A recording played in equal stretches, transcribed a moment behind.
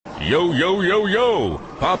Yo, yo, yo, yo!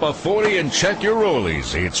 Pop a 40 and check your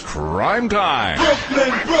rollies. It's crime time!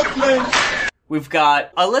 Brooklyn, Brooklyn! We've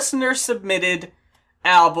got a listener-submitted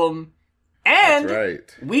album, and That's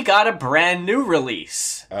right. we got a brand new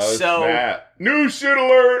release. Oh, snap. New shit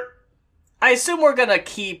alert! I assume we're gonna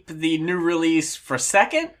keep the new release for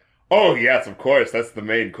second? Oh, yes, of course. That's the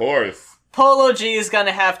main course. Polo G is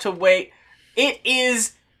gonna have to wait. It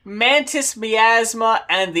is Mantis, Miasma,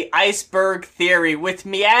 and the Iceberg Theory. With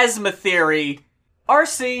Miasma Theory,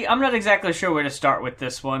 RC, I'm not exactly sure where to start with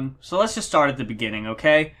this one, so let's just start at the beginning,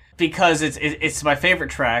 okay? Because it's my favorite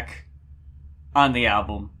track on the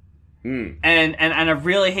album. And I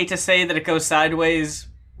really hate to say that it goes sideways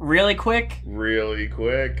really quick. Really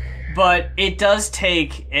quick. But it does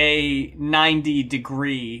take a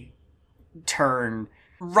 90-degree turn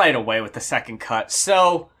right away with the second cut.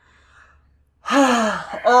 So, we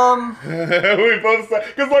both said,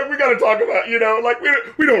 because we gotta talk about, we don't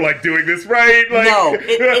like doing this, right? Like, no,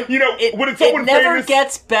 when it's someone it never famous,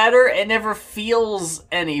 gets better. It never feels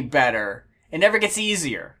any better. It never gets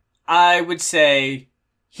easier. I would say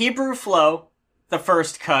Hebrew Flow, the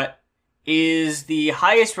first cut, is the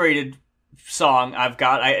highest rated song I've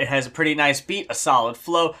got. It has a pretty nice beat, a solid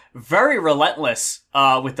flow, very relentless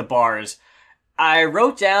with the bars. I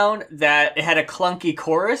wrote down that it had a clunky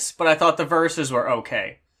chorus, but I thought the verses were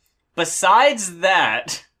okay. Besides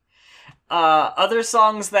that, other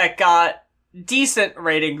songs that got decent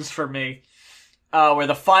ratings for me were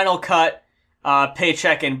the final cut,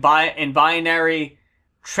 Paycheck in Binary,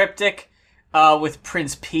 Triptych with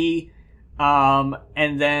Prince P,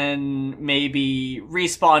 and then maybe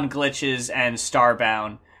Respawn Glitches and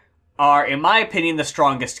Starbound are, in my opinion, the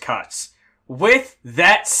strongest cuts. With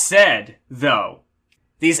that said, though,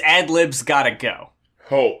 these ad-libs gotta go.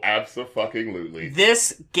 Oh, abso-fucking-lutely.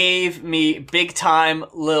 This gave me big-time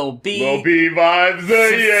Lil B. Lil B vibes,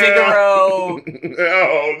 yeah. Figaro.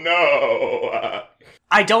 Oh, no.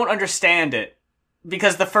 I don't understand it.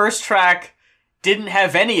 Because the first track didn't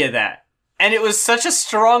have any of that. And it was such a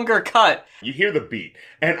stronger cut. You hear the beat.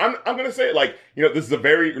 And I'm gonna say, this is a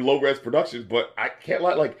very low-res production, but I can't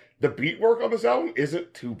lie, the beat work on this album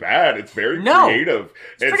isn't too bad. It's very creative.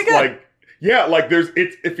 It's pretty good.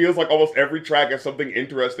 It feels like almost every track has something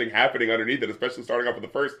interesting happening underneath it, especially starting off with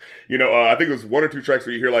the first, I think it was one or two tracks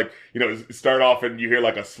where you hear start off and you hear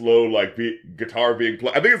a slow guitar being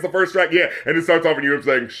played. I think it's the first track, yeah, and it starts off and you hear him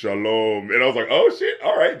saying shalom, and I was like, oh shit,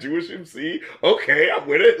 all right, Jewish MC, okay, I'm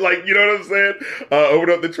with it, you know what I'm saying?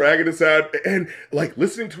 Open up the track and the sound, and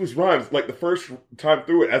listening to his rhymes, the first time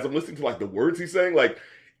through it, as I'm listening to the words he's saying,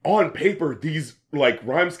 on paper, these,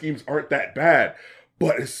 rhyme schemes aren't that bad.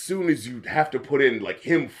 But as soon as you have to put in,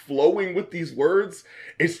 him flowing with these words,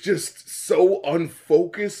 it's just so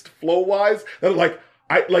unfocused flow-wise that,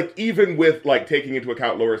 even with, taking into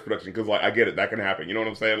account low-res production, because, I get it, that can happen, you know what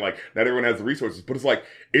I'm saying? Not everyone has the resources, but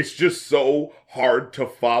it's just so hard to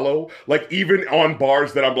follow. Even on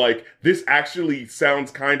bars that I'm this actually sounds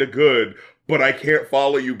kind of good, but I can't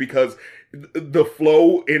follow you because the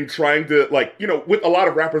flow in trying to, with a lot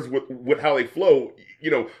of rappers with how they flow,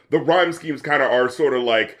 the rhyme schemes kind of are sort of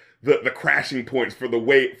the crashing points for the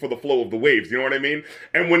flow of the waves, you know what I mean?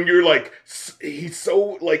 And when you're he's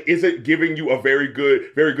so isn't giving you a very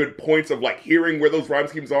good points of hearing where those rhyme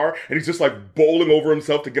schemes are, and he's just bowling over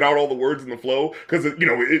himself to get out all the words in the flow, because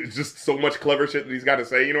it's just so much clever shit that he's got to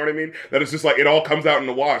say, you know what I mean? That it's just it all comes out in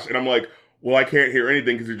the wash, and I'm well, I can't hear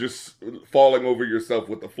anything because you're just falling over yourself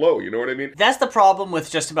with the flow, you know what I mean? That's the problem with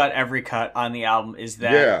just about every cut on the album, is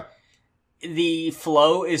that the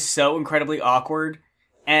flow is so incredibly awkward,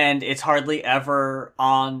 and it's hardly ever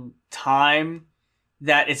on time,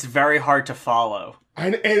 that it's very hard to follow.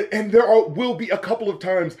 And there will be a couple of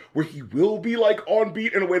times where he will be on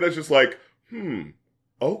beat in a way that's just okay.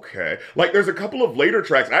 There's a couple of later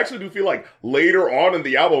tracks. I actually do feel later on in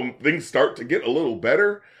the album, things start to get a little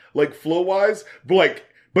better, flow-wise, but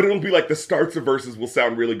it'll be the starts of verses will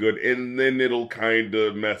sound really good, and then it'll kind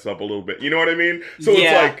of mess up a little bit. You know what I mean? So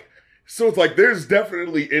it's there's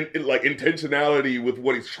definitely intentionality with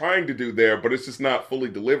what he's trying to do there, but it's just not fully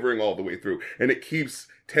delivering all the way through, and it keeps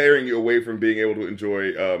tearing you away from being able to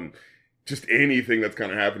enjoy just anything that's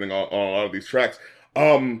kind of happening on a lot of these tracks.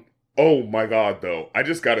 Oh my god, though. I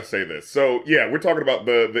just gotta say this. So, yeah, we're talking about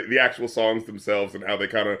the actual songs themselves and how they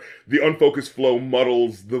kind of, the unfocused flow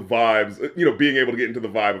muddles the vibes, being able to get into the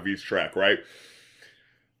vibe of each track, right?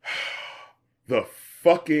 The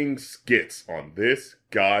fucking skits on this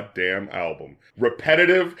goddamn album.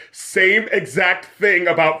 Repetitive, same exact thing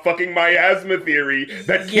about fucking miasma theory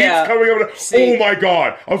that keeps coming up. Oh my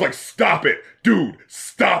god. I was like, stop it. Dude,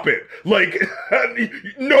 stop it. Like,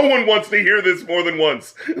 no one wants to hear this more than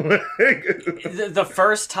once. The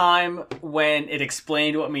first time when it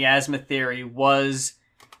explained what miasma theory was,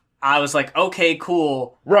 I was like, okay,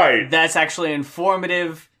 cool. Right. That's actually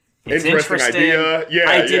informative. It's interesting idea. Yeah,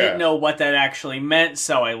 I didn't know what that actually meant,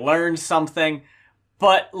 so I learned something.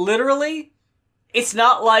 But literally, it's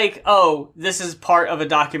not like, oh, this is part of a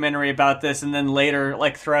documentary about this, and then later,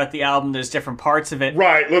 like, throughout the album, there's different parts of it.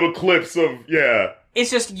 Right, little clips of, yeah.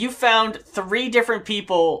 It's just, you found 3 different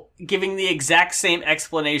people giving the exact same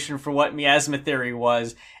explanation for what miasma theory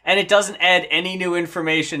was, and it doesn't add any new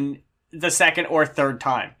information the second or third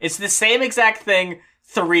time. It's the same exact thing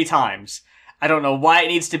 3 times. I don't know why it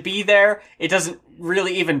needs to be there. It doesn't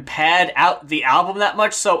really even pad out the album that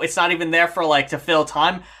much, so it's not even there for, like, to fill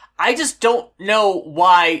time. I just don't know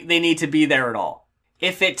why they need to be there at all.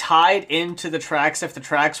 If it tied into the tracks, if the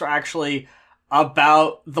tracks were actually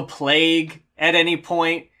about the plague at any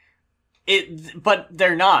point, but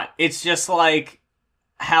they're not. It's just like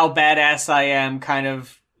how badass I am, kind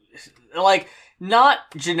of, like,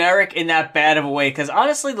 not generic in that bad of a way, because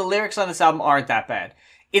honestly, the lyrics on this album aren't that bad.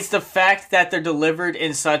 It's the fact that they're delivered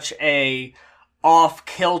in such a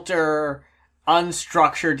off-kilter,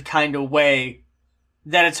 unstructured kind of way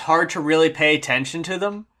that it's hard to really pay attention to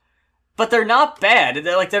them. But they're not bad.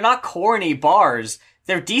 They're not corny bars.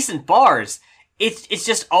 They're decent bars. It's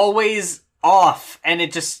just always off, and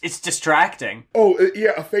it's distracting. Oh,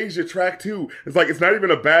 yeah, aphasia track 2. It's like, it's not even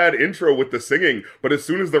a bad intro with the singing, but as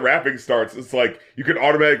soon as the rapping starts, it's like, you can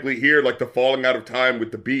automatically hear, like, the falling out of time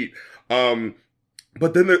with the beat.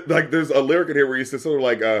 But then, there's a lyric in here where he says something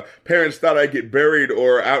like, parents thought I'd get buried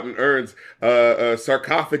or out in urns,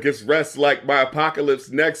 sarcophagus rests like my apocalypse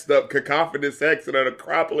next up, cacophonous hex and an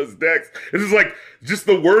acropolis decks. It's just like, just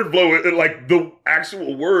the word flow, like, the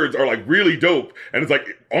actual words are, like, really dope. And it's like,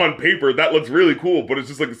 on paper, that looks really cool, but it's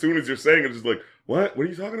just like, as soon as you're saying it, it's just like, what? What are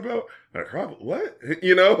you talking about? What?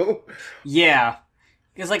 You know? Yeah.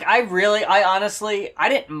 Because, like, I honestly, I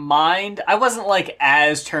didn't mind. I wasn't, like,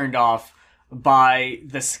 as turned off by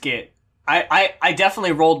the skit. I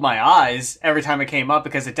definitely rolled my eyes every time it came up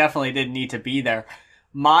because it definitely didn't need to be there.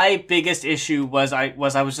 My biggest issue was I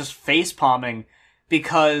was just face palming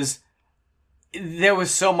because there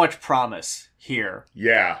was so much promise here.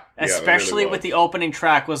 Yeah. Especially with the opening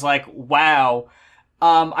track was like, wow.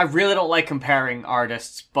 I really don't like comparing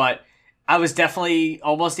artists, but I was definitely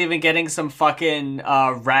almost even getting some fucking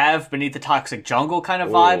Rav Beneath the Toxic Jungle kind of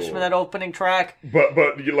vibes from that opening track. But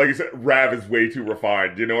like you said, Rav is way too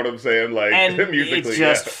refined. You know what I'm saying? Like, and musically, it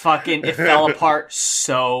just fucking, it fell apart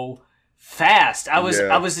so fast. I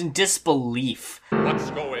was in disbelief. What's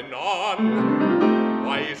going on?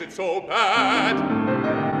 Why is it so bad?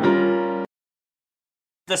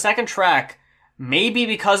 The second track, maybe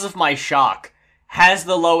because of my shock, has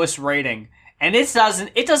the lowest rating. And it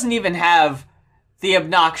doesn't even have the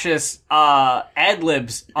obnoxious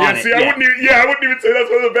ad-libs on it. I wouldn't even say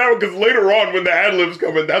that's one of the bad ones, because later on when the ad-libs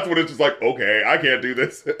come in, that's when it's just like, okay, I can't do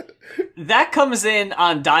this. That comes in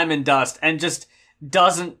on Diamond Dust and just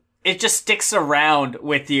doesn't, it just sticks around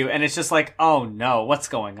with you, and it's just like, oh no, what's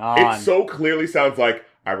going on? It so clearly sounds like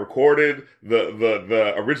I recorded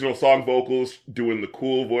the original song vocals doing the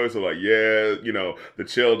cool voice of like, yeah, you know, the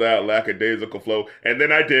chilled out lackadaisical flow. And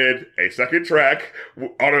then I did a second track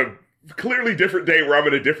on a clearly different day where I'm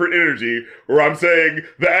in a different energy, where I'm saying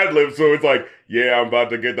the ad-lib. So it's like, yeah, I'm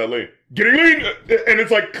about to get that lean. Getting lean! And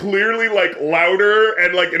it's like clearly like louder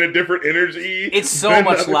and like in a different energy. It's so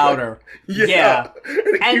much louder. Yeah.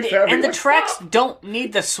 And the like, tracks don't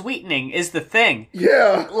need the sweetening is the thing.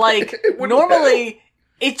 Yeah. Like, normally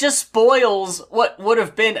it just spoils what would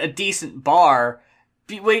have been a decent bar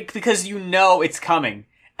because you know it's coming.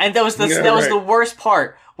 And that was the worst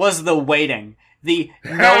part, was the waiting. The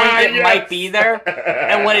knowing it might be there.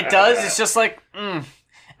 And when it does, it's just like,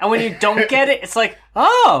 And when you don't get it, it's like,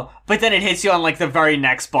 oh! But then it hits you on like the very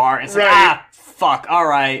next bar. And it's like, fuck,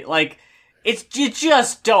 alright. Like, you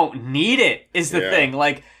just don't need it, is the thing.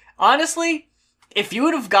 Like, honestly, if you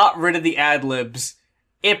would have got rid of the ad-libs,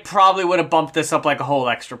 it probably would have bumped this up like a whole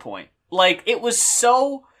extra point. Like, it was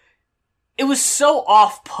so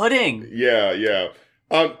off-putting. Yeah.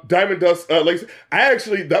 Diamond Dust, like,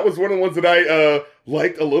 that was one of the ones that I,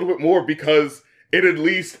 liked a little bit more because it at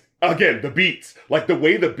least, again, the beats, like the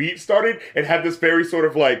way the beat started, it had this very sort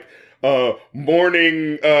of like,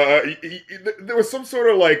 morning, there was some sort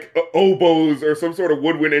of like oboes or some sort of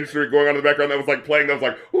woodwind instrument going on in the background that was like playing. I was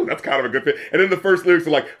like, ooh, that's kind of a good fit. And then the first lyrics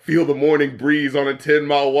are like, feel the morning breeze on a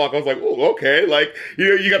 10-mile walk. I was like, ooh, okay. Like,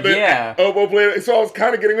 you got the oboe playing. So I was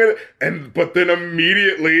kind of getting with it. But then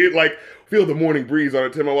immediately, like, feel the morning breeze on a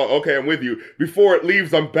 10-mile walk. Okay, I'm with you. Before it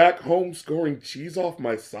leaves, I'm back home scoring cheese off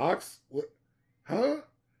my socks. What? Huh?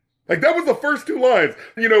 Like, that was the first two lines.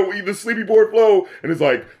 The sleepy board flow, and it's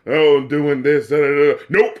like, oh, I'm doing this, da-da-da-da.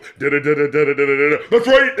 Nope, da-da-da-da-da-da-da-da. That's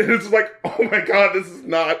right. And it's just like, oh my God, this is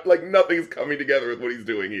not, like, nothing's coming together with what he's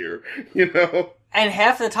doing here, And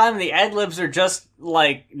half the time, the ad-libs are just,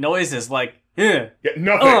 like, noises, like, yeah,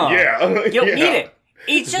 nothing, yeah. You don't need it.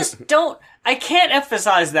 You just don't... I can't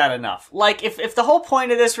emphasize that enough. Like, if the whole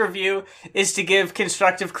point of this review is to give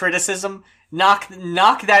constructive criticism, knock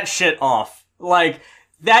that shit off. Like...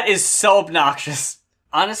 That is so obnoxious.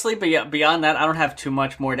 Honestly, but beyond that, I don't have too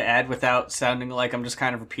much more to add without sounding like I'm just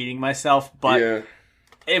kind of repeating myself. But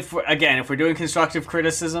if we're doing constructive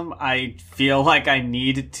criticism, I feel like I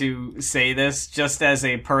need to say this just as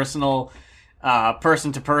a personal,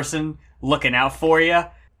 person-to-person looking out for you.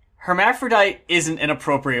 Hermaphrodite isn't an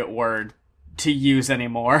appropriate word to use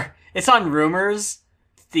anymore. It's on rumors.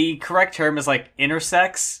 The correct term is like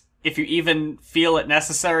intersex. If you even feel it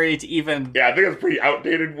necessary to even... Yeah, I think it's a pretty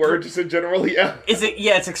outdated word just in general, yeah.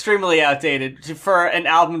 Yeah, it's extremely outdated. For an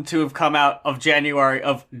album to have come out of January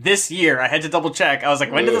of this year, I had to double check. I was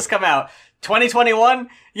like, when did this come out? 2021?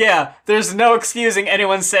 Yeah, there's no excusing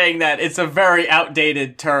anyone saying that. It's a very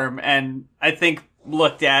outdated term, and I think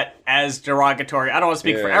looked at as derogatory. I don't want to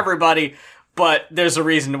speak for everybody, but there's a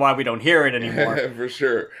reason why we don't hear it anymore. For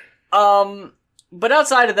sure. But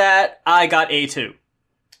outside of that, I got A2.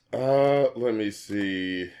 Let me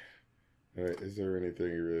see. All right, is there anything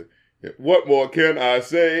you really... Yeah. What more can I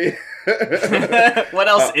say? What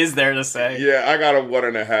else is there to say? Yeah, I got a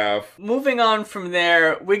 1.5. Moving on from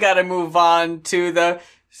there, we gotta move on to the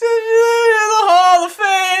Hall of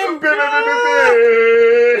Fame.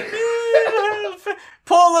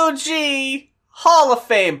 Polo G Hall of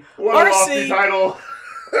Fame. What a lofty title.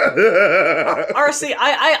 RC,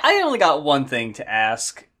 I only got one thing to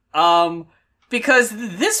ask. Because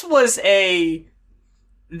this was a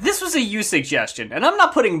you suggestion, and I'm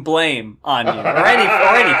not putting blame on you or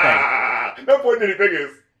anything. Not pointing any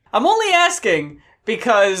fingers. I'm only asking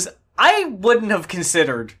because I wouldn't have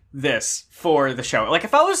considered this for the show. Like,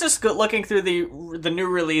 if I was just looking through the new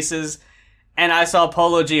releases and I saw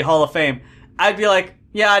Polo G Hall of Fame, I'd be like,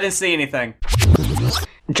 yeah, I didn't see anything.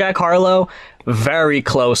 Jack Harlow, very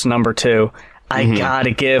close number 2. I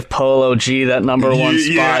gotta give Polo G that number 1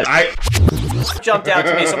 spot. Jumped out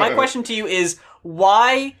to me. So my question to you is,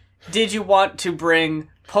 why did you want to bring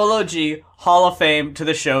Polo G Hall of Fame to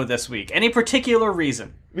the show this week? Any particular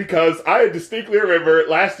reason? Because I distinctly remember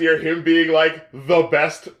last year him being like the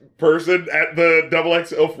best person at the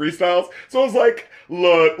XXL freestyles. So I was like,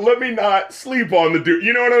 look, let me not sleep on the dude.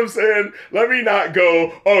 You know what I'm saying? Let me not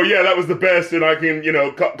go, oh yeah, that was the best, and I can,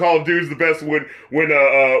 call dudes the best when we're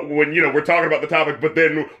talking about the topic, but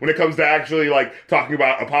then when it comes to actually like talking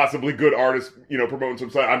about a possibly good artist, promoting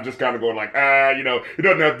some stuff, I'm just kind of going like, it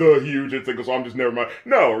doesn't have the huge hit single, so I'm just never mind.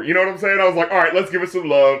 No, you know what I'm saying? I was like, all right, let's give it some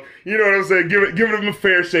love. You know what I'm saying? Give him a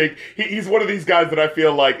fair shake. He's one of these guys that I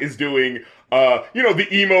feel like is doing, the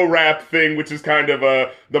emo rap thing, which is kind of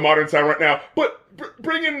the modern sound right now, but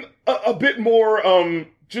bringing a bit more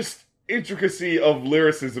just intricacy of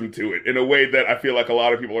lyricism to it in a way that I feel like a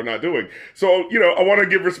lot of people are not doing. So, I want to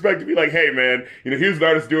give respect to be like, hey man, here's an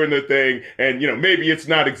artist doing their thing, and maybe it's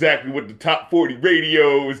not exactly what the top 40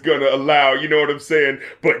 radio is gonna allow, you know what I'm saying?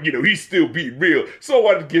 But he's still being real. So I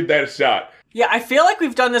wanted to give that a shot. Yeah, I feel like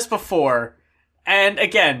we've done this before. And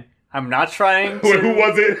again, I'm not trying to... Who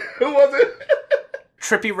was it?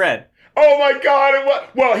 Trippie Redd. Oh my God!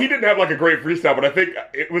 Well, he didn't have like a great freestyle, but I think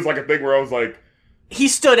it was like a thing where I was like, he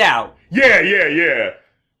stood out. Yeah.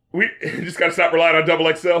 We just gotta stop relying on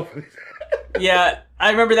XXL. Yeah,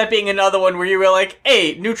 I remember that being another one where you were like,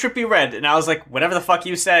 hey, new Trippie Redd. And I was like, whatever the fuck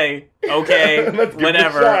you say. Okay,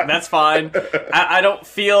 whatever. That's fine. I don't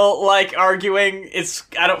feel like arguing.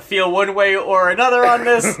 I don't feel one way or another on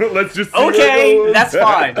this. Let's just see okay, that's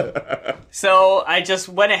fine. So I just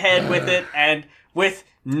went ahead with it, and with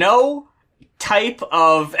no type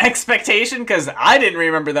of expectation, because I didn't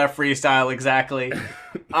remember that freestyle exactly.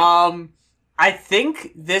 I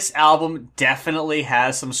think this album definitely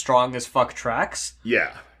has some strong as fuck tracks.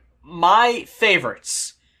 Yeah. My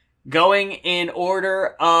favorites, going in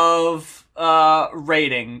order of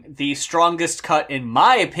rating, the strongest cut in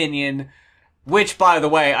my opinion, which, by the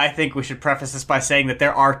way, I think we should preface this by saying that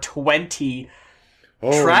there are 20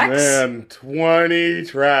 tracks. Man, 20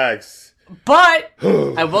 tracks. But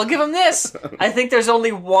I will give him this. I think there's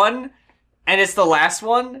only one, and it's the last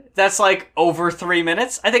one, that's like over 3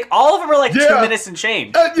 minutes. I think all of them are like 2 minutes and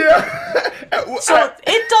change. So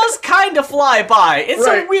it does kind of fly by. It's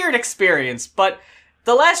a weird experience, but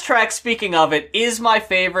the last track, speaking of it, is my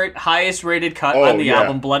favorite, highest rated cut on the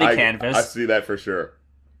album, Bloody Canvas. I see that for sure.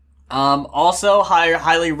 Also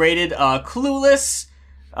highly rated, Clueless,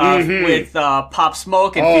 with Pop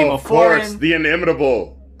Smoke and Fimo of Foreign. course, the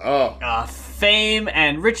inimitable. Fame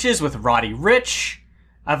and Riches with Roddy Ricch.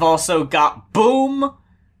 I've also got Boom.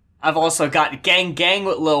 I've also got Gang Gang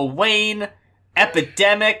with Lil Wayne.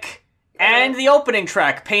 Epidemic. And the opening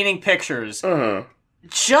track, Painting Pictures.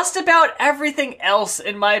 Just about everything else,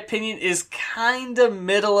 in my opinion, is kind of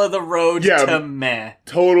middle of the road to meh.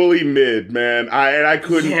 Totally mid, man. I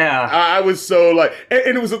couldn't. Yeah. I was so like,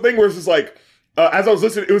 and it was a thing where it's just like, as I was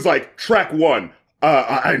listening, it was like track one.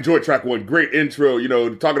 I enjoyed track one. Great intro,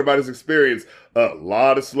 talking about his experience. A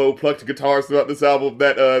lot of slow plucked guitars throughout this album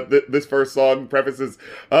that this first song prefaces.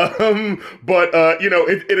 But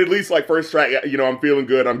it at least like first track, I'm feeling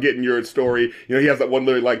good. I'm getting your story. He has that one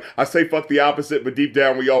lyric like, I say fuck the opposite, but deep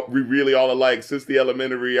down we really all alike. Since the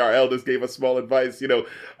elementary, our elders gave us small advice,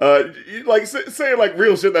 like saying like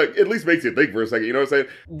real shit that at least makes you think for a second. You know what I'm saying?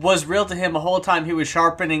 Was real to him the whole time he was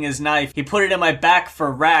sharpening his knife. He put it in my back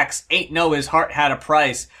for racks. Ain't know his heart had a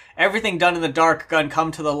price. Everything done in the dark, gun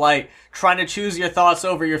come to the light. Trying to choose your thoughts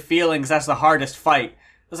over your feelings, that's the hardest fight. I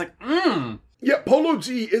was like, Yeah, Polo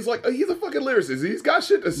G is like, he's a fucking lyricist. He's got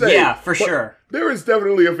shit to say. Yeah, for sure. There is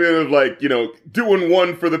definitely a feeling of like, doing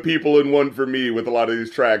one for the people and one for me with a lot of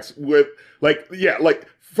these tracks. With like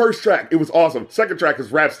first track, it was awesome. Second track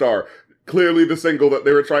is Rap Star. Clearly the single that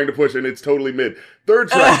they were trying to push, and it's totally mid. Third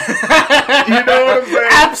track, you know what I'm saying?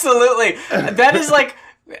 Absolutely. That is like,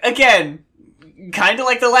 again, kind of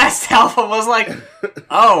like the last album was like,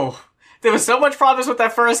 there was so much promise with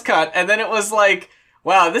that first cut, and then it was like,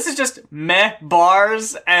 wow, this is just meh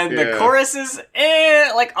bars, and the choruses,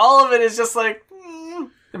 like all of it is just like,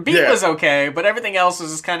 the beat was okay, but everything else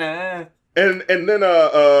was just kind of And then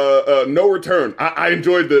No Return. I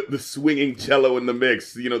enjoyed the swinging cello in the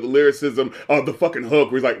mix. The lyricism of the fucking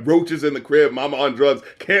hook where he's like, roaches in the crib, mama on drugs,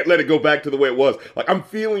 can't let it go back to the way it was. Like, I'm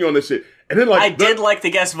feeling you on this shit. And then like I did like the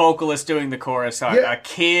guest vocalist doing the chorus.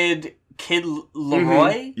 Kid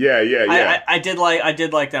Leroy. Yeah. I did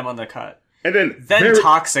like them on the cut. And then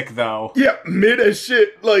Toxic though. Yeah, mid as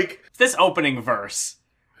shit. Like this opening verse,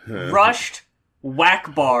 rushed,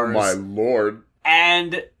 whack bars. Oh my lord.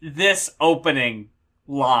 And this opening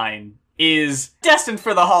line is destined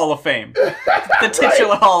for the Hall of Fame. The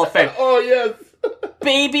titular Hall of Fame. Oh yes.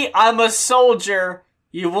 Baby, I'm a soldier.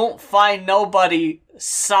 You won't find nobody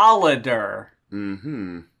solider.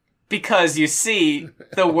 Because you see,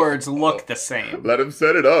 the words look the same. Let him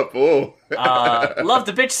set it up. Oh. Loved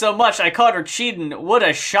the bitch so much I caught her cheating. Would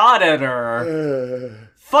have shot at her.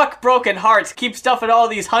 Fuck broken hearts. Keep stuffing all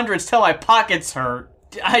these hundreds till my pockets hurt.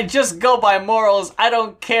 I just go by morals. I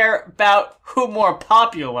don't care about who more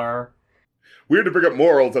popular. Weird to bring up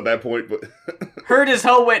morals at that point, but heard his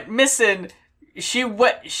hoe went missing. She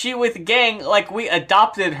with gang like we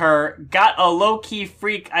adopted her. Got a low-key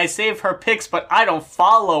freak. I save her pics, but I don't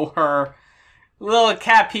follow her. Lil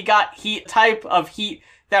Cap, he got heat, type of heat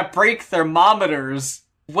that break thermometers.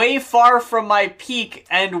 Way far from my peak,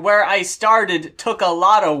 and where I started took a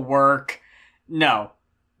lot of work. No.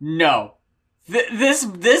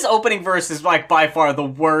 This opening verse is like by far the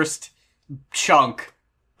worst chunk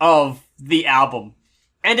of the album.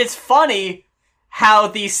 And it's funny how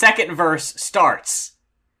the second verse starts.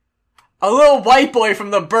 A little white boy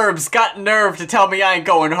from the burbs got nerve to tell me I ain't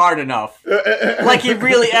going hard enough. Like he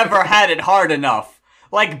really ever had it hard enough.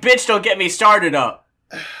 Like, bitch, don't get me started up.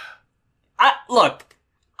 Look,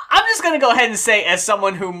 I'm just gonna go ahead and say, as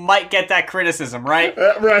someone who might get that criticism, right?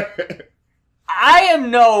 Right.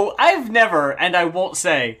 I've never, and I won't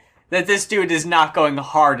say, that this dude is not going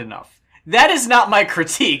hard enough. That is not my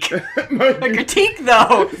critique. My critique,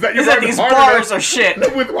 though, is that these bars are shit.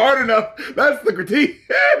 With hard enough, that's the critique.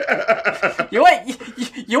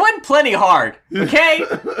 You went plenty hard, okay?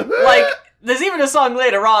 Like, there's even a song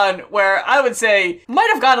later on where I would say might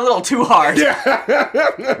have gone a little too hard.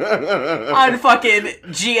 On fucking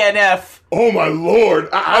GNF. Oh my lord.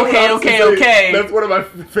 Okay. That's one of my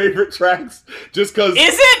favorite tracks. Just because.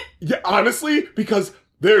 Is it? Yeah, honestly, because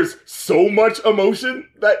there's so much emotion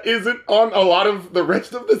that isn't on a lot of the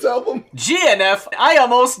rest of this album. GNF, I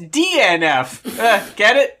almost DNF.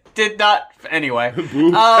 Get it? Did not. Anyway.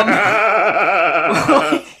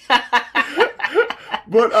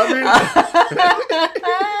 But I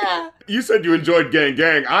mean, you said you enjoyed Gang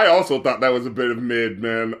Gang. I also thought that was a bit of mid,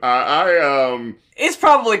 man. It's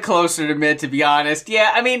probably closer to mid, to be honest.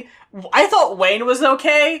 Yeah, I mean, I thought Wayne was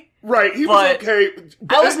okay. Right, he was okay.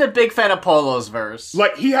 But I wasn't a big fan of Polo's verse.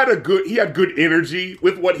 Like, he had good energy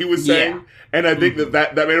with what he was saying. Yeah. And I think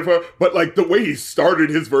that made it fun. But, like, the way he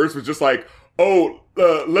started his verse was just like,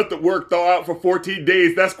 let the work thaw out for 14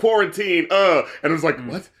 days. That's quarantine. And I was like,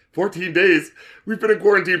 what? 14 days? We've been in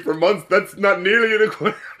quarantine for months. That's not nearly in a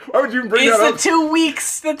quarantine. Why would you even bring that up? It's the 2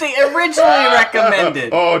 weeks that they originally recommended.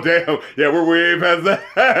 Oh, damn. Yeah, we're way past that.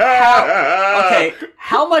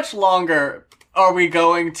 How much longer are we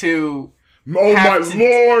going to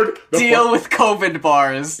Lord! deal with COVID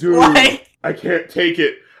bars? Dude, like, I can't take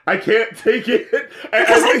it. Because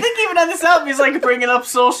I think even on this album, he's like bringing up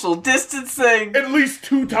social distancing. At least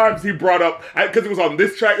 2 times he brought up, because it was on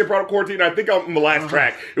this track they brought up quarantine. I think on the last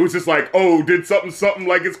track, it was just like, did something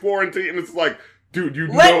like it's quarantine. And it's like, dude, you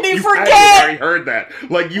already heard that.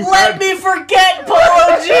 Like, Let me forget,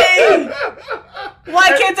 Polo G! Why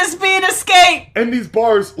can't this be an escape? And these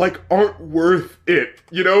bars, like, aren't worth it.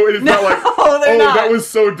 You know? It's not like, they're not. That was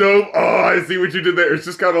so dope. Oh, I see what you did there. It's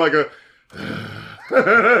just kind of like a...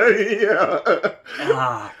 yeah.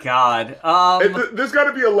 Oh, God. There's got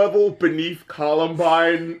to be a level beneath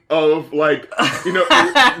Columbine of, like,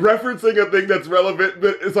 referencing a thing that's relevant,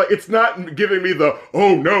 but it's like, it's not giving me the,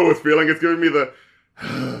 oh no, feeling. It's giving me the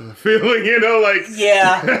feeling, like...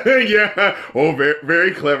 Yeah. Yeah. Oh, very,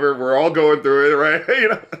 very clever. We're all going through it, right?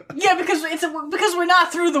 Yeah, because we're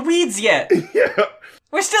not through the weeds yet. Yeah.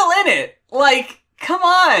 We're still in it. Like... Come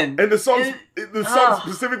on! And the song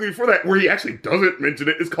specifically for that, where he actually doesn't mention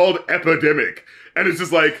it, is called Epidemic. And it's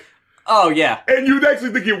just like... Oh, yeah. And you'd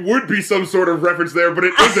actually think it would be some sort of reference there, but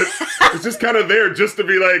it isn't. It's just kind of there just to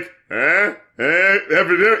be like,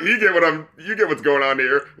 Epidemic. You get what's going on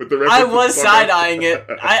here with the reference. I was side-eyeing it.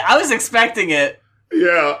 I was expecting it.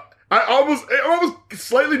 Yeah. I was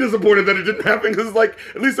slightly disappointed that it didn't happen, because, like,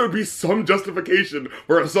 at least there would be some justification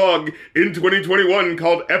for a song in 2021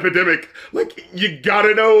 called Epidemic. Like, you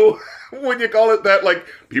gotta know when you call it that. Like,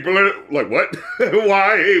 people are like, what?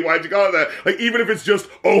 Why? Why'd you call it that? Like, even if it's just,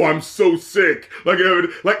 I'm so sick. Like,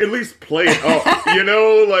 at least play it up,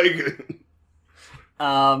 like...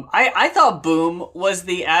 I thought Boom was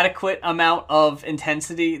the adequate amount of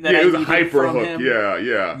intensity that I needed from him. Yeah, it was a hyper hook,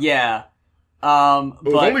 yeah. Yeah. It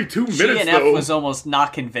was only 2 minutes, G&F though. was almost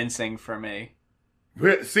not convincing for me.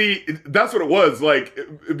 See, that's what it was. Like,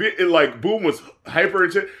 like Boom was hyper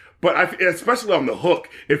and shit, but especially on the hook,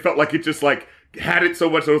 it felt like it just, like, had it so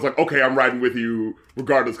much that it was like, okay, I'm riding with you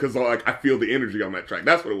regardless, because, like, I feel the energy on that track.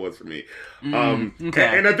 That's what it was for me.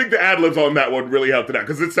 Okay. And I think the ad-libs on that one really helped it out,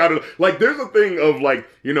 because it sounded like there's a thing of, like,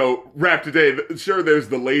 rap today. Sure, there's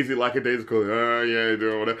the lazy lackadaisical, yeah, you're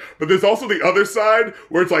doing whatever. But there's also the other side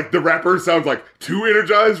where it's like the rapper sounds like too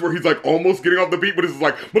energized, where he's like almost getting off the beat, but it's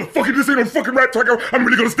like, motherfucker, this ain't no fucking rap track. I'm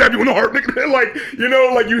really gonna stab you in the heart, nigga. Like,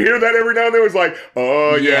 like you hear that every now and then. It's like,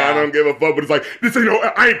 I don't give a fuck. But it's like, this ain't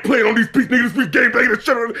I ain't playing on these beats, niggas. This beat game banging and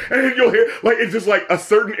shit. And then you'll hear, like, it's just like a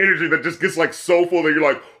certain energy that just gets like so full that you're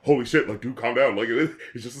like, holy shit, like, dude, calm down. Like,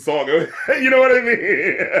 it's just a song. You know what I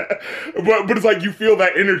mean? But it's like you feel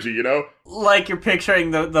that energy, Like you're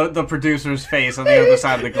picturing the producer's face on the other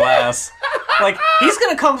side of the glass. Like, he's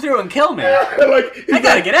gonna come through and kill me. Like, I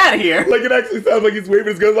gotta get out of here. Like, it actually sounds like he's waving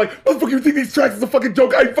his gun, like, motherfucker, you think these tracks is a fucking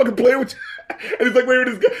joke? I ain't fucking playing with you. And he's like waving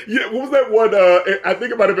his gun. Yeah, what was that one? I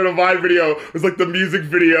think it might have been a Vine video. It was like the music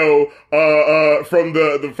video from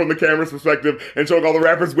the camera's perspective, and showing all the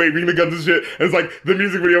rappers waving the guns and shit. And it's like the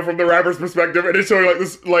music video from the rapper's perspective, and it's showing like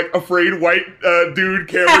this like afraid white dude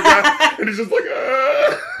camera guy, and it's just like,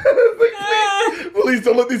 please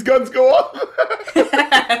don't let these guns go off.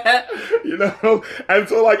 And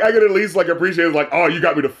so like I could at least like appreciate it, like, oh, you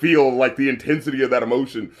got me to feel like the intensity of that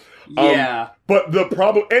emotion. Yeah. But the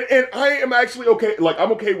problem, and I am actually okay, like,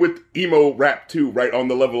 I'm okay with emo rap too, right? On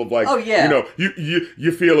the level of like,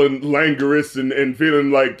 you feeling languorous and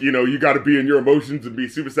feeling like, you gotta be in your emotions and be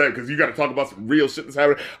super sad because you gotta talk about some real shit that's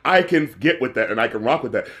happening. I can get with that and I can rock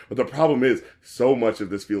with that. But the problem is, so much of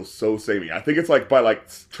this feels so samey. I think it's like by like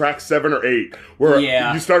track 7 or 8, where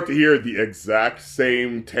you start to hear the exact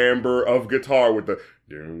same timbre of guitar with the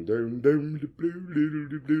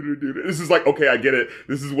this is like, okay, I get it.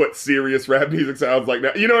 This is what serious rap music sounds like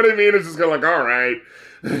now. You know what I mean? It's just kind of like, all right.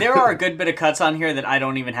 There are a good bit of cuts on here that I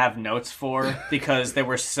don't even have notes for because they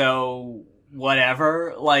were so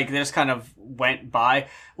whatever. Like, they just kind of went by.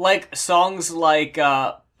 Like, songs like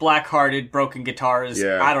Black-Hearted, Broken Guitars.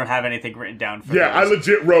 Yeah. I don't have anything written down for Yeah, I those.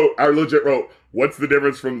 legit wrote, what's the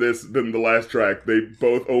difference from this than the last track? They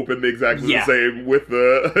both open exactly the same with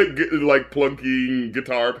the, like, plunking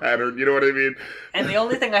guitar pattern, you know what I mean? And the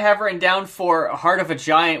only thing I have written down for Heart of a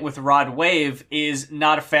Giant with Rod Wave is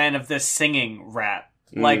not a fan of this singing rap.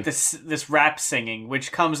 Like, this rap singing,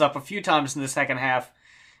 which comes up a few times in the second half.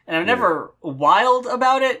 And I'm never wild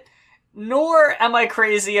about it, nor am I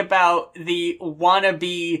crazy about the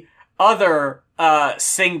wannabe other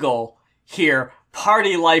single here,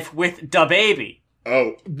 Party Life with DaBaby.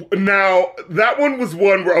 Oh, now, that one was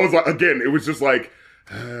one where I was like, again, it was just like,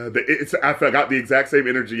 I got the exact same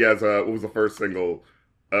energy as, what was the first single?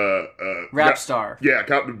 Rap Star. Yeah,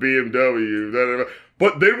 Captain BMW.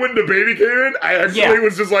 But then when DaBaby came in, I actually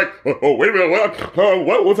was just like, oh, wait a minute,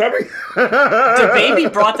 what's happening?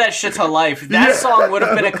 DaBaby brought that shit to life. That song would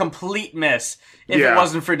have been a complete miss if it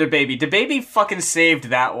wasn't for DaBaby. DaBaby fucking saved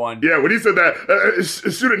that one. Yeah, when he said that,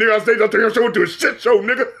 shoot a nigga on stage, I'll turn your show into a shit show,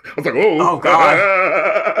 nigga. I was like, Oh,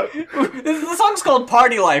 God. The song's called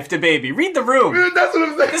Party Life, DaBaby. Read the room. That's what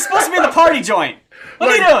I'm saying. This is supposed to be the party joint. What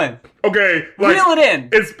are you doing? Okay, Reel it in.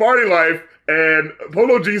 It's Party Life, and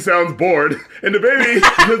Polo G sounds bored, and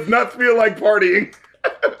DaBaby does not feel like partying.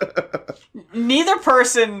 Neither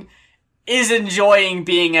person is enjoying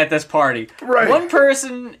being at this party. Right. One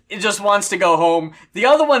person just wants to go home. The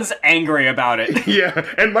other one's angry about it. Yeah,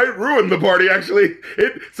 and might ruin the party, actually.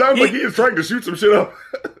 It sounds like he is trying to shoot some shit up.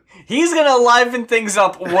 He's gonna liven things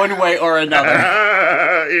up one way or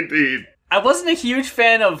another. Indeed. I wasn't a huge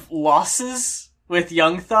fan of Losses with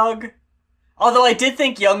Young Thug. Although I did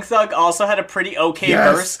think Young Thug also had a pretty okay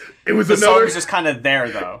verse. It was the another, song was just kind of there,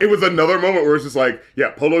 though. It was another moment where it's just like,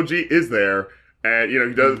 yeah, Polo G is there, and you know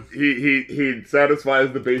he does he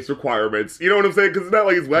satisfies the base requirements. You know what I'm saying? Because it's not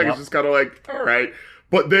like his wag is just kind of like, all right.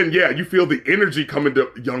 But then yeah, you feel the energy coming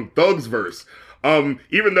to Young Thug's verse.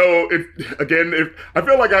 Even though I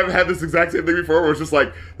feel like I've had this exact same thing before where it's just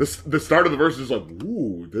like the start of the verse is like,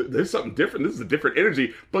 ooh, there's something different. This is a different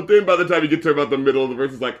energy. But then by the time you get to about the middle of the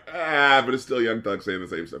verse, it's like, but it's still Young Thug saying the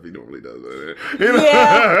same stuff he normally does. You know?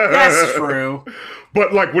 Yeah, that's true.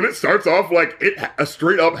 But like when it starts off, like it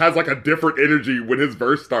straight up has like a different energy when his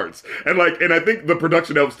verse starts. And I think the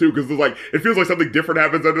production helps too, because it's like, it feels like something different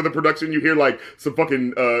happens under the production. You hear like some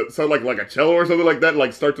fucking, sound like a cello or something like that,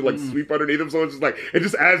 like start to like sweep underneath him. So it's just like, it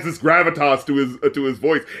just adds this gravitas to his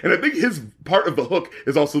voice. And I think his part of the hook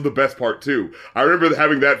is also the best part too. I remember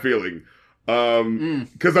having that feeling.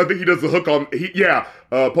 Cause I think he does the hook on,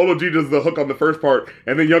 Polo G does the hook on the first part,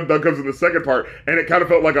 and then Young Thug comes in the second part, and it kind of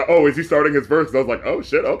felt like is he starting his verse? And I was like, oh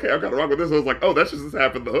shit, okay, I got it wrong with this. I was like, oh, that's just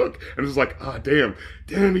happened, the hook. And it's just like, damn,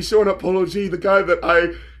 he's showing up Polo G, the guy that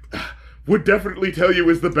I would definitely tell you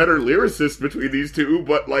is the better lyricist between these two,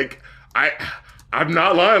 but like, I'm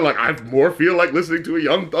not lying, like, I more feel like listening to a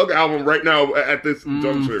Young Thug album right now at this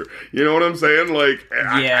juncture. You know what I'm saying? Like,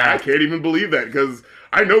 I can't even believe that, because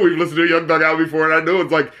I know we've listened to a Young Thug album before, and I know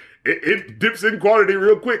it's like, it dips in quantity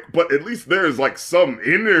real quick, but at least there's like some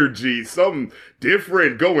energy, some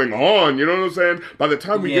different going on, you know what I'm saying? By the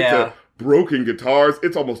time we get to Broken Guitars,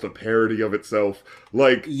 it's almost a parody of itself.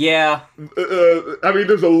 Like, I mean,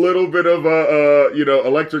 there's a little bit of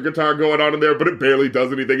electric guitar going on in there, but it barely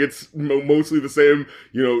does anything. It's mostly the same,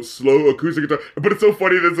 slow acoustic guitar. But it's so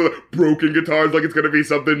funny that it's Broken Guitars, like it's gonna be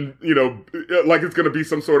something, like it's gonna be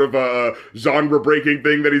some sort of genre-breaking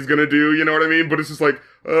thing that he's gonna do. You know what I mean? But it's just like,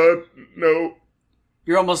 no.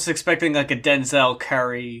 You're almost expecting like a Denzel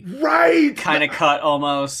Curry kind of cut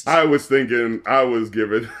almost. I was thinking, I was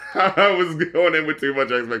going in with too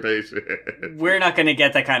much expectation. We're not going to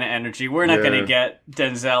get that kind of energy. We're not going to get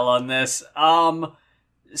Denzel on this.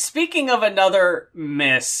 Speaking of another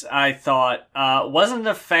miss, I thought, wasn't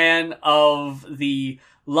a fan of the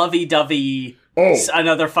lovey-dovey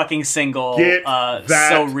another fucking single, Get that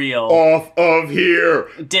So Real. Off of here.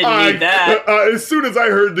 Didn't need that. As soon as I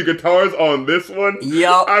heard the guitars on this one,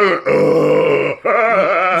 yup. I went,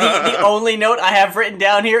 ugh. The only note I have written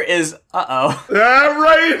down here is, uh-oh.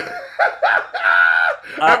 Right?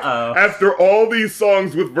 Uh-oh. After all these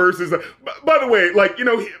songs with verses. By the way, like,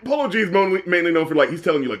 Polo G is mainly known for, like, he's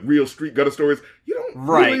telling you, like, real street gutter stories. You don't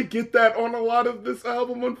really get that on a lot of this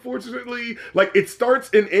album, unfortunately. Like, it starts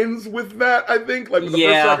and ends with that, I think, like, with the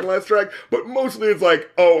first track and last track. But mostly it's like,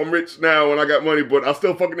 I'm rich now and I got money, but I'll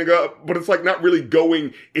still fucking nigga up. But it's, like, not really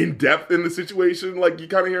going in depth in the situation like you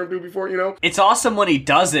kind of hear him do before, It's awesome when he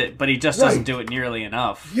does it, but he just doesn't do it nearly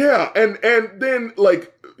enough. Yeah, and then,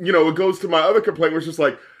 like, it goes to my other complaint, where it's just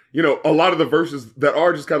like, you know, a lot of the verses that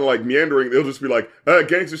are just kind of like meandering, they'll just be like,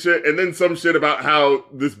 gangster shit, and then some shit about how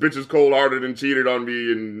this bitch is cold-hearted and cheated on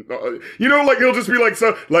me, and, you know, like, it'll just be like,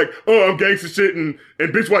 oh, I'm gangster shit, and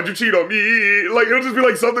bitch, why'd you cheat on me? Like, it'll just be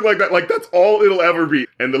like something like that. Like, that's all it'll ever be.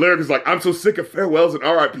 And the lyric is like, I'm so sick of farewells and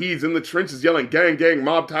RIPs in the trenches yelling, gang, gang,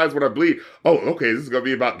 mob ties when I bleed. Oh, okay, this is gonna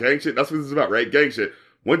be about gang shit? That's what this is about, right? Gang shit.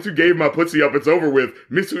 Once you gave my pussy up, it's over with.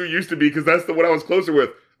 Miss who you used to be, because that's the one I was closer with.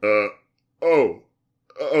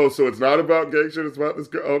 Oh, so it's not about gay shit, it's about this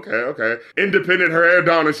girl. Okay. Independent, her hair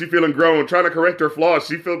down, and she feeling grown. Trying to correct her flaws,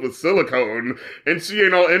 she filled with silicone. And she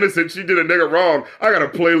ain't all innocent, she did a nigga wrong. I got a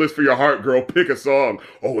playlist for your heart, girl, pick a song.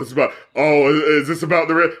 Is this about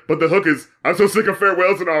but the hook is, I'm so sick of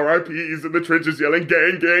farewells and RIPs in the trenches yelling,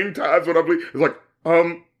 gang, gang, times when I bleed. It's like,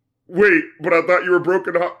 wait, but I thought you were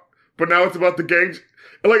broken up. But now it's about the gang.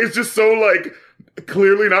 Like, it's just so, like,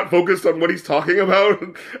 clearly not focused on what he's talking about,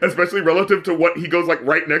 especially relative to what he goes, like,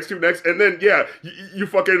 right next to next. And then, yeah, you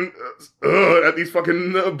fucking, at these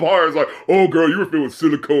fucking bars, like, oh, girl, you were filled with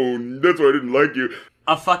silicone. That's why I didn't like you.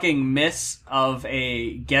 A fucking miss of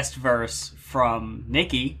a guest verse from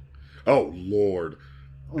Nicki. Oh, Lord.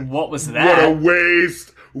 What was that? What a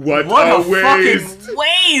waste. What a waste. Fucking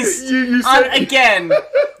waste. You said... Again,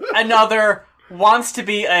 another... wants to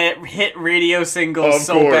be a hit radio single of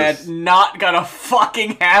so course. bad, not gonna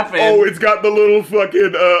fucking happen. Oh, it's got the little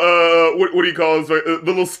fucking, what do you call it? The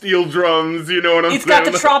little steel drums, you know what I'm saying? It's got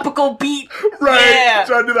the tropical beat. Right, yeah.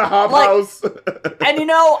 trying to do the hop house. And you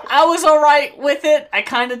know, I was alright with it. I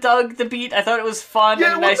kind of dug the beat. I thought it was fun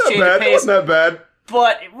and a nice change of pace. It wasn't that bad.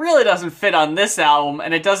 But it really doesn't fit on this album,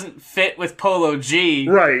 and it doesn't fit with Polo G.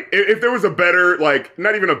 Right. If there was a better, like,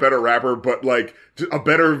 not even a better rapper, but, like, a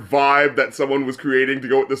better vibe that someone was creating to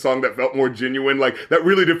go with the song that felt more genuine, like, that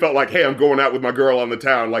really did felt like, hey, I'm going out with my girl on the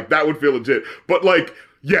town, like, that would feel legit. But, like,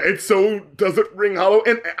 yeah, it so doesn't ring hollow.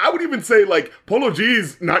 And I would even say, like, Polo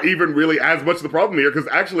G's not even really as much the problem here, because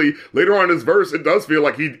actually, later on in his verse, it does feel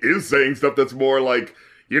like he is saying stuff that's more, like,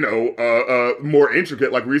 you know, more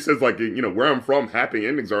intricate, like where he says, like, you know, where I'm from, happy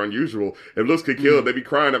endings are unusual. If looks could kill, they be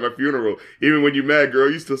crying at my funeral. Even when you mad, girl,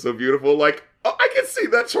 you still so beautiful. Like, I can see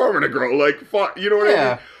that charm in a girl. Like, you know what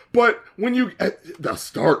I mean? But when you, at the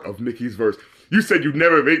start of Nicki's verse, you said you'd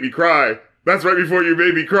never make me cry. That's right before you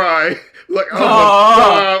made me cry. Like,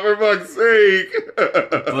 stop, for fuck's sake.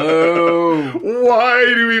 Boo. Why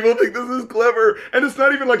do people think this is clever? And it's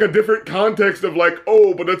not even like a different context of like,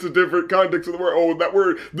 oh, but that's a different context of the word. Oh, that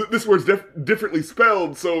word, this word's differently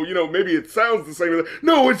spelled. So, you know, maybe it sounds the same.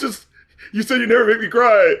 No, it's just, you said you never make me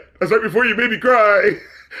cry. That's right before you made me cry.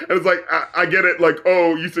 And it's like, I get it, like,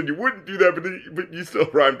 oh, you said you wouldn't do that, but you still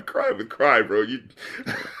rhymed cry with cry, bro.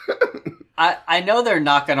 I know they're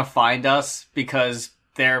not gonna find us because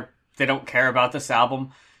they don't care about this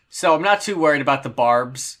album, so I'm not too worried about the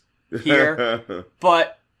barbs here.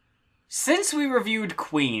 But since we reviewed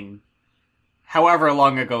Queen, however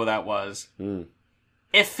long ago that was,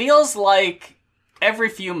 it feels like every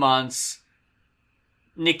few months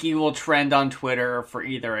Nicki will trend on Twitter for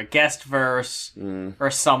either a guest verse or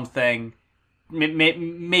something,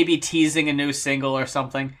 maybe teasing a new single or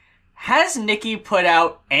something. Has Nicki put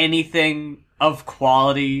out anything of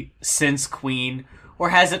quality since Queen, or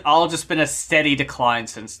has it all just been a steady decline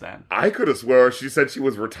since then? I could have swore she said she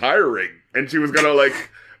was retiring, and she was gonna like,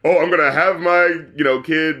 oh, I'm gonna have my, you know,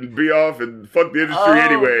 kid and be off and fuck the industry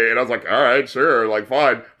anyway. And I was like, all right, sure, like,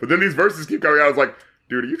 fine. But then these verses keep coming out. I was like,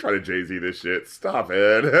 dude, are you trying to Jay-Z this shit? Stop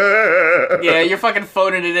it. Yeah, you're fucking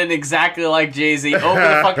phoning it in exactly like Jay-Z. Open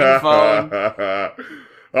the fucking phone.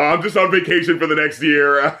 I'm just on vacation for the next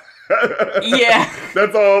year. Yeah.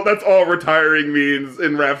 That's all retiring means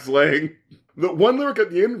in rap slang. The one lyric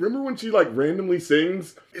at the end, remember when she like randomly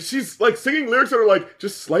sings? She's like singing lyrics that are like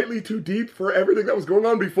just slightly too deep for everything that was going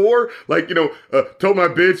on before. Like, you know, told my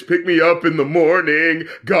bitch pick me up in the morning,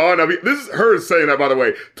 gone. This is her saying that, by the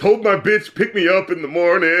way. Told my bitch pick me up in the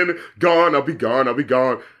morning, gone, I'll be gone, I'll be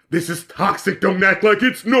gone. This is toxic, don't act like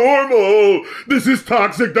it's normal. This is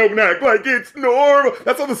toxic, don't act like it's normal.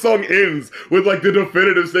 That's how the song ends, with like the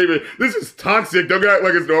definitive statement. This is toxic, don't act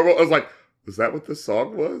like it's normal. I was like, is that what the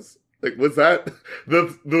song was? Like, was that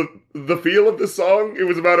the feel of the song? It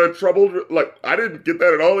was about a troubled, like, I didn't get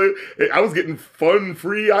that at all. I was getting fun,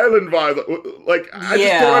 free island vibes. Like, I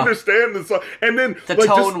just don't understand the song. And then the like,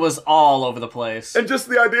 tone was all over the place. And just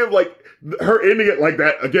the idea of like her ending it like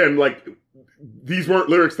that again, like, these weren't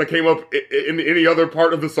lyrics that came up in any other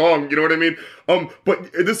part of the song, you know what I mean?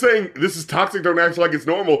 But this saying, this is toxic, don't act like it's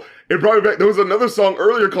normal, it brought me back. There was another song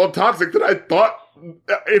earlier called Toxic that I thought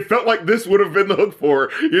it felt like this would have been the hook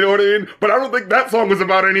for, you know what I mean? But I don't think that song was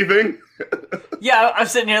about anything. Yeah, I'm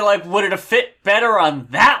sitting here like, would it have fit better on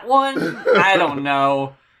that one? I don't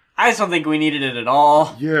know. I just don't think we needed it at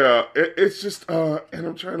all. Yeah, it's just, and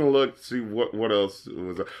I'm trying to look to see what else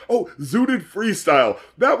was there. Oh, Zooted Freestyle.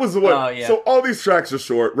 That was the one. Oh, yeah. So all these tracks are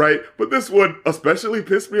short, right? But this one especially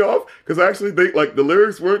pissed me off because I actually think like the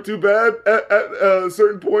lyrics weren't too bad at a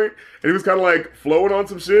certain point, and he was kind of like flowing on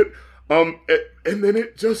some shit. And then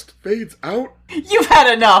it just fades out. You've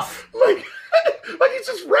had enough. Like he's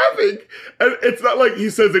just rapping, and it's not like he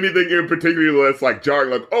says anything in particular that's like jarring.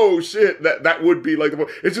 Like, oh shit, that would be like the.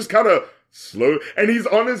 It's just kind of slow, and he's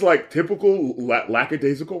on his like typical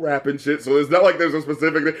lackadaisical rap and shit. So it's not like there's a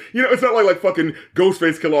specific thing. You know, it's not like fucking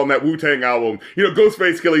Ghostface Killer on that Wu-Tang album. You know,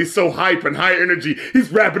 Ghostface Killer, he's so hype and high energy. He's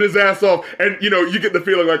rapping his ass off, and you know, you get the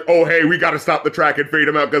feeling like, oh hey, we got to stop the track and fade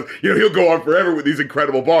him out because you know he'll go on forever with these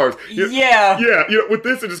incredible bars. Yeah. Yeah. You know, with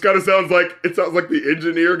this, it just kind of sounds like the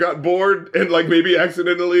engineer got bored and like maybe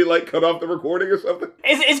accidentally like cut off the recording or something.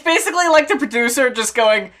 It's basically like the producer just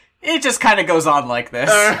going, it just kind of goes on like this.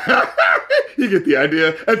 You get the idea,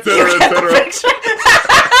 etc., You get the etc. picture.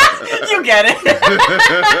 You get it.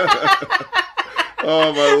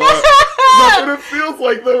 Oh my lord! That's what it feels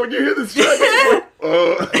like though when you hear this track.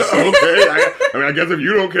 It's like, okay. I mean, I guess if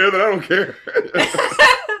you don't care, then I don't care.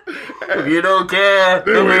 If you don't care,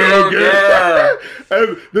 Then we don't care.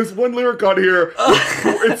 And this one lyric on here,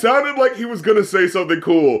 it sounded like he was gonna say something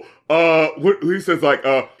cool. He says like,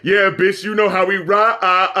 yeah, bitch, you know how we rock.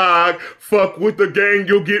 Fuck with the gang,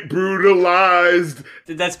 you'll get brutalized.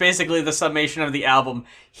 That's basically the summation of the album.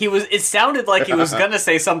 It sounded like he was gonna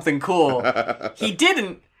say something cool. He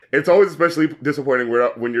didn't. It's always especially disappointing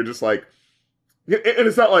when you're just like, and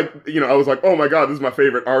it's not like, you know, I was like, oh my god, this is my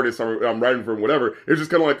favorite artist, I'm writing for him, whatever. It's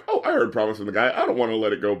just kind of like, oh, I heard Promise from the guy, I don't want to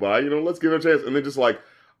let it go by, you know, let's give it a chance. And then just like,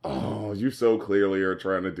 oh, you so clearly are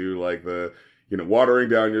trying to do like the, you know, watering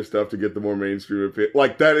down your stuff to get the more mainstream appeal.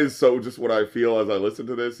 Like, that is so just what I feel as I listen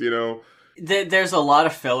to this, you know? There's a lot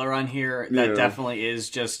of filler on here that definitely is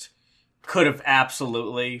just, could have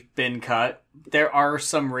absolutely been cut. There are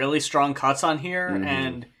some really strong cuts on here,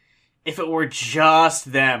 and if it were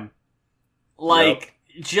just them, like,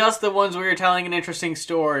 just the ones where you're telling an interesting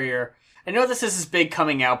story, or... I know this is his big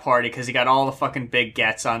coming out party, because you got all the fucking big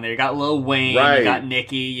gets on there. You got Lil Wayne, you got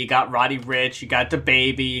Nicki, you got Roddy Ricch, you got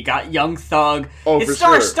DaBaby, you got Young Thug. Oh, it's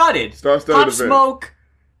star-studded. Star-studded Pop event. Smoke,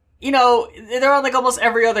 you know, they're on like almost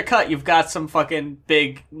every other cut. You've got some fucking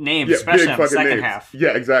big names, especially on the second half. Yeah,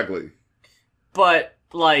 exactly. But,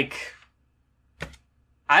 like,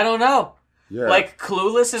 I don't know. Yeah. Like,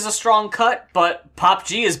 Clueless is a strong cut, but Polo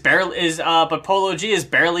G is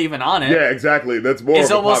barely even on it. Yeah, exactly. That's more of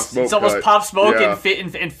a Pop Smoke It's almost cut. Pop Smoke Yeah.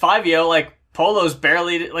 and Fivio. Like, Polo's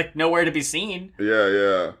barely, like, nowhere to be seen.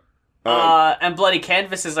 Yeah. And Bloody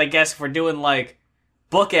Canvases, I guess, if we're doing, like,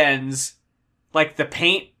 bookends, like the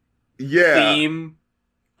paint theme.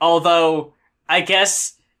 Although, I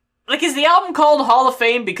guess, like, is the album called Hall of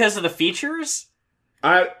Fame because of the features?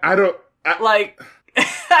 I don't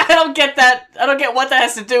I don't get that. I don't get what that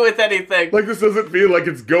has to do with anything. like, this doesn't feel like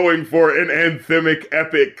it's going for an anthemic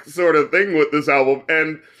epic sort of thing with this album.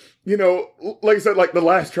 And, you know, like I said, like the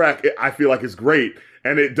last track, I feel like is great.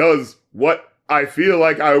 And it does what I feel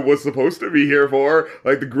like I was supposed to be here for.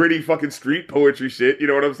 Like the gritty fucking street poetry shit. You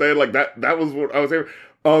know what I'm saying? Like that was what I was saying.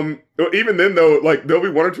 Even then though, like there'll be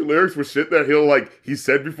one or two lyrics with shit that he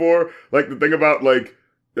said before. Like the thing about like,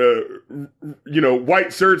 you know,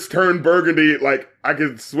 white shirts turn burgundy. Like I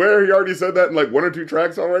could swear he already said that in like one or two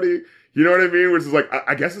tracks already. You know what I mean? Which is like,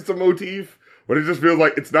 I guess it's a motif, but it just feels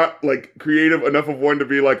like it's not like creative enough of one to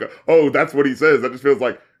be like, oh, that's what he says. That just feels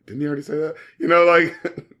like, didn't he already say that? You know, like,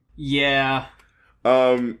 yeah.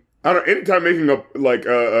 I don't know, anytime making a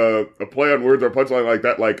play on words or punchline like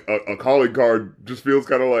that, like a calling card just feels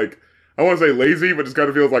kind of like, I want to say lazy, but just kind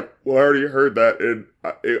of feels like, well, I already heard that, and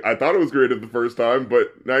I thought it was creative the first time,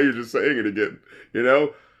 but now you're just saying it again, you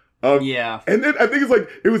know? Yeah. And then I think it's like,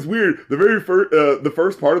 it was weird, the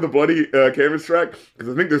first part of the Bloody Canvas track,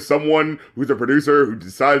 because I think there's someone who's a producer who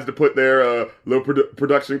decides to put their little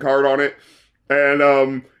production card on it,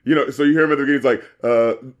 and, you know, so you hear him at the beginning, it's like,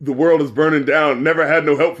 the world is burning down, never had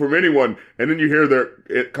no help from anyone. And then you hear their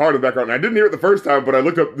card in the background. And I didn't hear it the first time, but I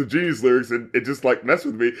looked up the Genius lyrics and it just like messed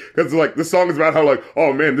with me. Because like, this song is about how like,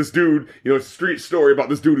 oh man, this dude, you know, it's a street story about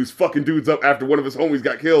this dude who's fucking dudes up after one of his homies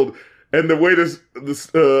got killed. And the way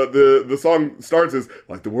the song starts is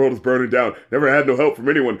like, the world is burning down, never had no help from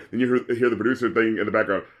anyone. And you hear the producer thing in the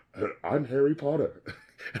background, I'm Harry Potter.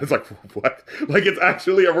 And it's like, what? Like, it's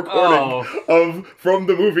actually a recording from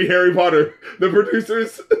the movie Harry Potter. The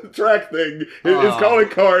producer's track thing, his calling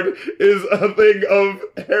card is a thing of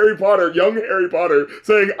Harry Potter, young Harry Potter,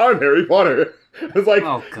 saying, I'm Harry Potter. It's like,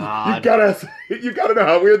 oh god, you gotta know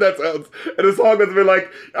how weird that sounds. And a song that's been like,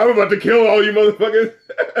 I'm about to kill all you motherfuckers.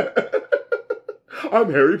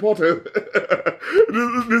 I'm Harry Potter.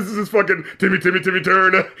 This is his fucking Timmy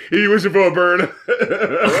turn. He wishing for a burn.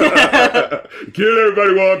 Kill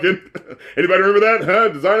everybody walking. Anybody remember that? Huh?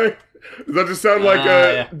 Designer? Does that just sound like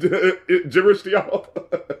gibberish to y'all?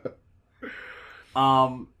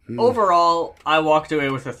 Overall, I walked away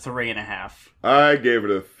with a 3.5. I gave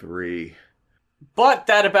it a 3. But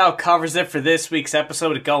that about covers it for this week's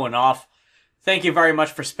episode of Going Off. Thank you very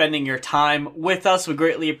much for spending your time with us. We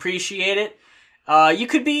greatly appreciate it. You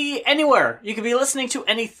could be anywhere. You could be listening to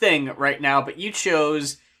anything right now, but you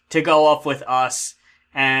chose to go off with us,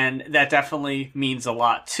 and that definitely means a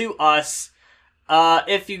lot to us.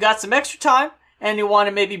 If you got some extra time and you want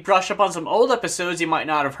to maybe brush up on some old episodes you might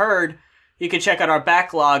not have heard, you can check out our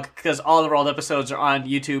backlog, because all of our old episodes are on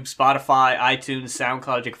YouTube, Spotify, iTunes,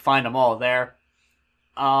 SoundCloud. You can find them all there.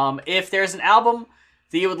 If there's an album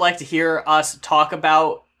that you would like to hear us talk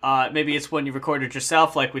about, maybe it's one you recorded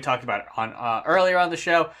yourself, like we talked about on earlier on the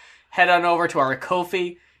show, head on over to our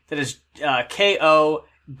Ko-fi. That is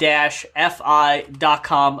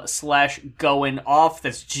ko-fi.com/goinoff.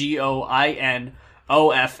 That's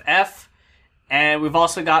GOINOFF. And we've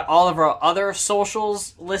also got all of our other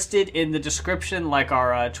socials listed in the description, like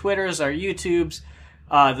our Twitters, our YouTubes.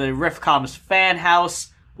 The Riffcoms Fan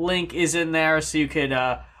House link is in there, so you could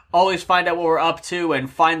always find out what we're up to and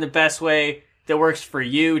find the best way that works for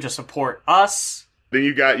you to support us. Then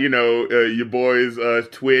you got, your boys,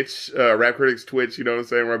 Twitch, Rap Critics Twitch, you know what I'm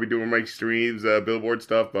saying, where I'll be doing my streams, Billboard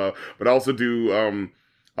stuff, but also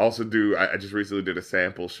I just recently did a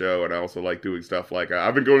sample show, and I also like doing stuff like,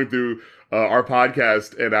 I've been going through our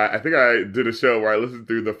podcast, and I think I did a show where I listened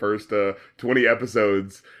through the first 20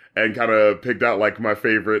 episodes and kind of picked out, like, my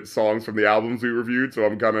favorite songs from the albums we reviewed, so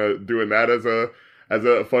I'm kind of doing that as a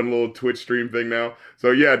fun little Twitch stream thing now.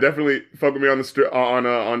 So yeah, definitely fuck with me on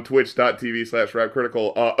on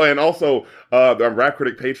twitch.tv/rapcritical. And also, the Rap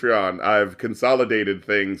Critic Patreon, I've consolidated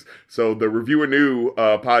things. So the Review Anew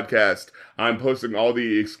podcast, I'm posting all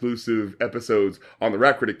the exclusive episodes on the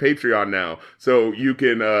Rap Critic Patreon now. So you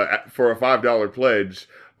can, for a $5 pledge,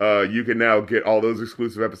 you can now get all those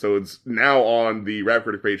exclusive episodes now on the Rap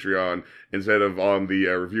Critic Patreon instead of on the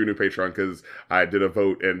Review Anew Patreon, because I did a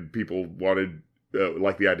vote and people wanted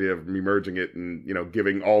like the idea of me merging it and,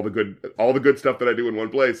 giving all the good stuff that I do in one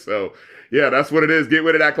place. So yeah, that's what it is. Get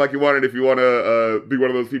with it, act like you want it. If you want to be one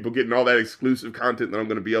of those people getting all that exclusive content that I'm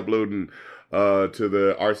going to be uploading to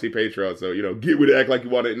the RC Patreon. So, get with it, act like you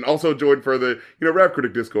want it. And also join for the, Rap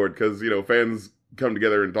Critic Discord, because, fans come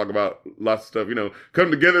together and talk about lots of stuff,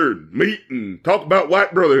 come together and meet and talk about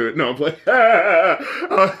white brotherhood. No, I'm playing.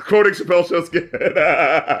 Quoting Chappelle Show skit.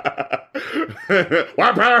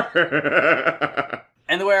 White power.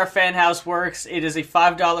 And the way our fan house works, it is a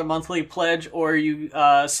 $5 monthly pledge, or you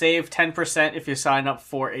save 10% if you sign up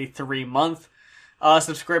for a 3-month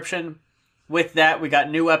subscription. With that, we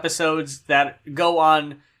got new episodes that go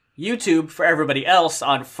on YouTube for everybody else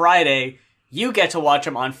on Friday. You get to watch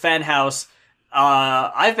them on Fan House.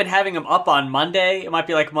 I've been having them up on Monday. It might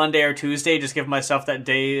be like Monday or Tuesday, just give myself that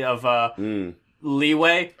day of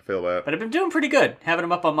leeway. I feel that. But I've been doing pretty good having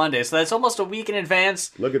them up on Monday. So that's almost a week in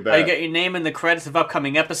advance. Look at that. You get your name in the credits of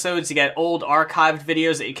upcoming episodes. You get old archived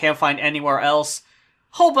videos that you can't find anywhere else.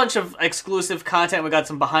 Whole bunch of exclusive content. We got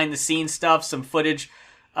some behind the scenes stuff, some footage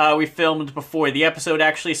we filmed before the episode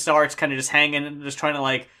actually starts, kind of just hanging and just trying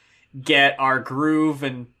to get our groove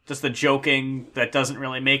and just the joking that doesn't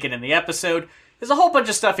really make it in the episode. There's a whole bunch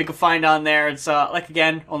of stuff you can find on there. It's,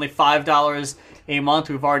 again, only $5 a month.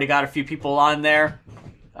 We've already got a few people on there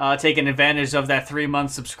taking advantage of that 3-month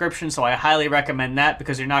subscription, so I highly recommend that,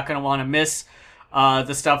 because you're not going to want to miss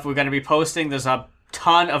the stuff we're going to be posting. There's a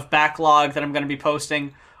ton of backlog that I'm going to be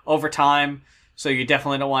posting over time, so you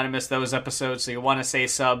definitely don't want to miss those episodes, so you want to stay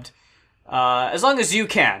subbed as long as you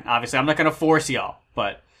can. Obviously, I'm not going to force y'all,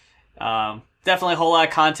 but definitely a whole lot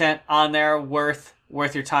of content on there worth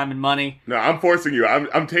your time and money. No, I'm forcing you.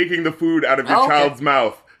 I'm taking the food out of your child's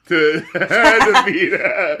mouth to feed.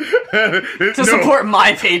 To support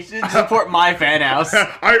my page, to support my fan house.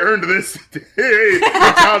 I earned this.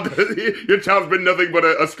 Your child's been nothing but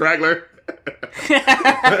a straggler.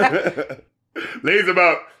 Lays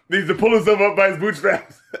about, needs to pull himself up by his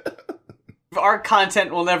bootstraps. Our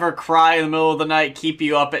content will never cry in the middle of the night, keep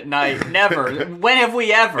you up at night. Never. When have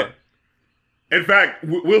we ever? In fact,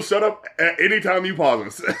 we'll shut up at any time you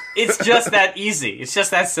pause us. It's just that easy. It's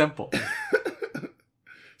just that simple.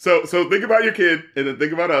 So think about your kid, and then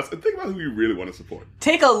think about us, and think about who you really want to support.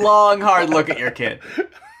 Take a long, hard look at your kid.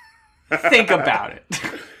 Think about it.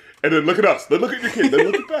 And then look at us. Then look at your kid.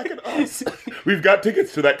 Then look back at us. We've got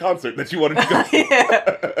tickets to that concert that you wanted to go to.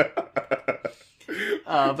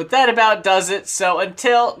 Yeah. But that about does it. So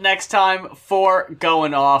until next time for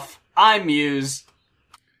Going Off, I'm Muse.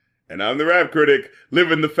 And I'm the rap critic,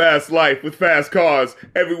 living the fast life with fast cars.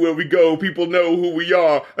 Everywhere we go, people know who we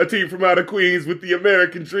are. A team from out of Queens with the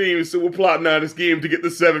American dream. So we're plotting on a scheme to get the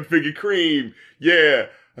 7-figure cream. Yeah,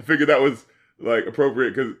 I figured that was like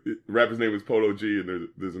appropriate because rapper's name is Polo G, and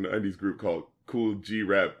there's an 90s group called Cool G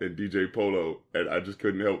Rap and DJ Polo, and I just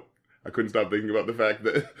couldn't stop thinking about the fact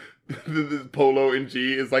that the Polo and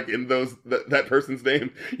G is like in that person's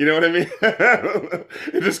name. You know what I mean?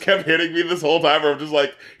 It just kept hitting me this whole time where I'm just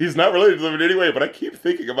like, he's not related to them in any way, but I keep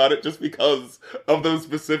thinking about it just because of those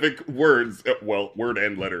specific words. Well, word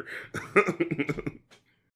and letter.